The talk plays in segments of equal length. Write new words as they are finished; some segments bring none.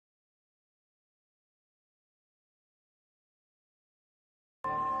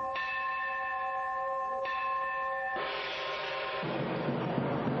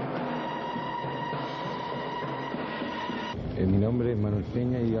Mi nombre es Manuel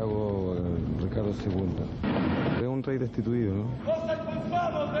Peña y hago Ricardo II. Es un rey destituido, ¿no?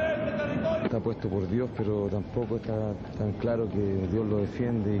 Está puesto por Dios, pero tampoco está tan claro que Dios lo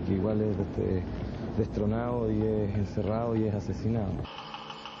defiende y que igual es destronado y es encerrado y es asesinado.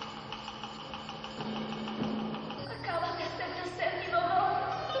 Acabas de hacer nacer mi dolor.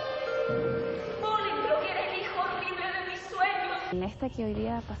 Bolingbroke era el hijo horrible de mis sueños. En esta que hoy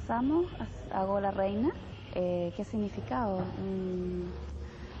día pasamos, hago la reina. ¿Qué significado?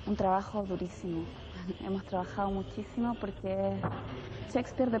 Un trabajo durísimo. Hemos trabajado muchísimo porque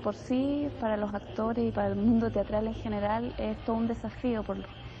Shakespeare de por sí, para los actores y para el mundo teatral en general, es todo un desafío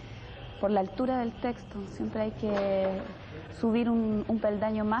por la altura del texto. Siempre hay que subir un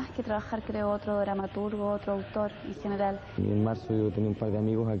peldaño más que trabajar, creo, otro dramaturgo, otro autor en general. En marzo yo tenía un par de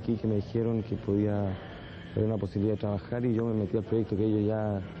amigos aquí que me dijeron que podía haber una posibilidad de trabajar y yo me metí al proyecto que ellos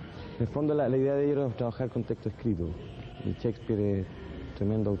ya... En el fondo la idea de ellos era trabajar con texto escrito y Shakespeare es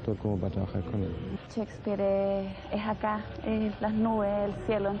tremendo autor como para trabajar con él. Shakespeare es acá, es las nubes, el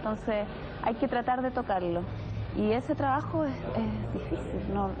cielo, entonces hay que tratar de tocarlo. Y ese trabajo es difícil,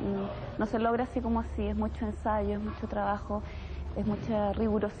 no se logra así como así, es mucho ensayo, es mucho trabajo, es mucha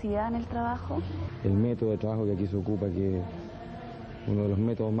rigurosidad en el trabajo. El método de trabajo que aquí se ocupa, que es uno de los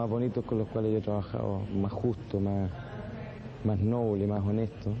métodos más bonitos con los cuales yo he trabajado, más justo, más noble, más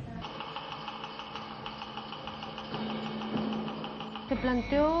honesto. Se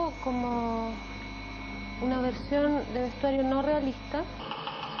planteó como una versión de vestuario no realista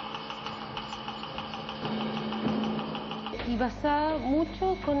y basada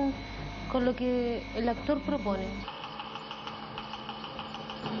mucho con lo que el actor propone.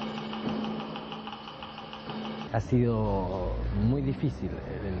 Ha sido muy difícil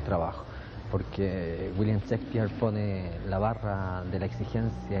el trabajo, porque William Shakespeare pone la barra de la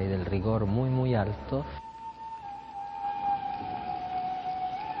exigencia y del rigor muy, muy alto.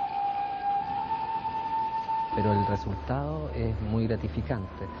 Pero el resultado es muy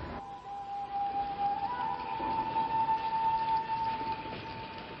gratificante.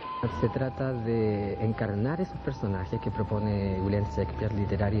 Se trata de encarnar esos personajes que propone William Shakespeare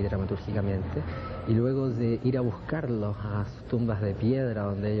literaria y dramatúrgicamente y luego de ir a buscarlos a sus tumbas de piedra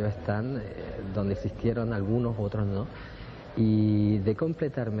donde ellos están, donde existieron algunos, otros no, y de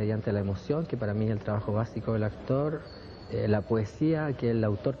completar mediante la emoción, que para mí es el trabajo básico del actor, la poesía que el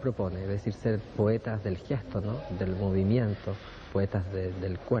autor propone, es decir, ser poetas del gesto, ¿no? Del movimiento, poetas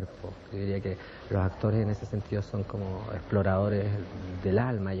del cuerpo. Yo diría que los actores en ese sentido son como exploradores del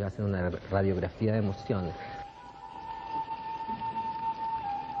alma, ellos hacen una radiografía de emociones.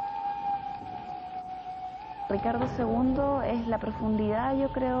 Ricardo II es la profundidad,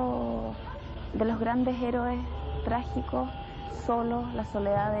 yo creo, de los grandes héroes trágicos, solos, la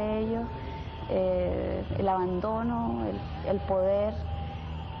soledad de ellos, el abandono, el poder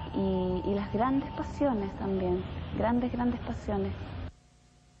y las grandes pasiones también, grandes pasiones.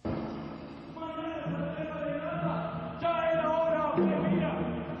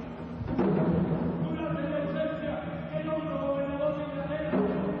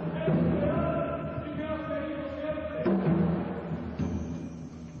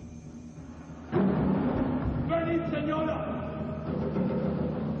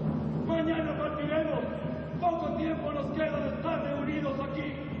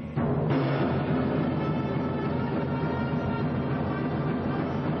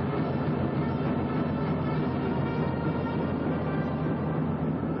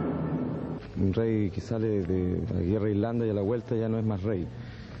 Un rey que sale de la guerra de Irlanda y a la vuelta ya no es más rey.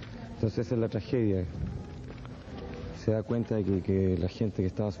 Entonces esa es la tragedia. Se da cuenta de que la gente que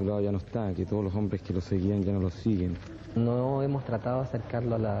estaba a su lado ya no está, que todos los hombres que lo seguían ya no lo siguen. No hemos tratado de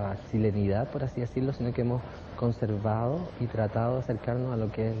acercarlo a la chilenidad, por así decirlo, sino que hemos conservado y tratado de acercarnos a lo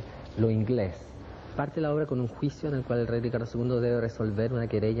que es lo inglés. Parte la obra con un juicio en el cual el rey Ricardo II debe resolver una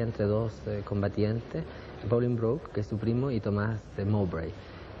querella entre dos combatientes, Bolingbroke, que es su primo, y Tomás Mowbray.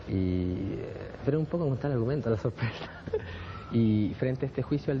 Pero un poco como está el argumento, la sorpresa. Y frente a este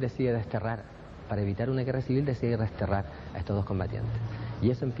juicio él decide desterrar, para evitar una guerra civil decide desterrar a estos dos combatientes. Y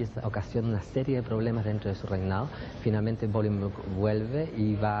eso ocasiona una serie de problemas dentro de su reinado. Finalmente Bolingbroke vuelve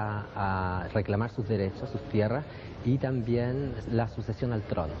y va a reclamar sus derechos, sus tierras y también la sucesión al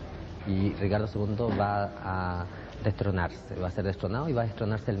trono. Y Ricardo II va a destronarse, va a ser destronado y va a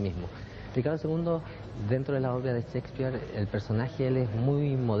destronarse él mismo. Ricardo II, dentro de la obra de Shakespeare, el personaje él es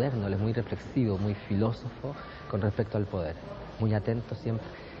muy moderno, él es muy reflexivo, muy filósofo con respecto al poder, muy atento siempre,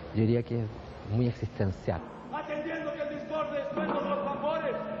 yo diría que es muy existencial. Atendiendo que el discorde estruendo de los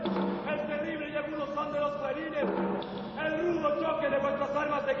tambores, el terrible y agudo son de los clarines, el rudo choque de vuestras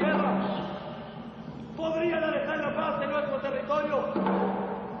armas de guerra, podrían alejar la paz de nuestro territorio.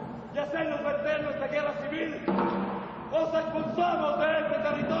 expulsamos de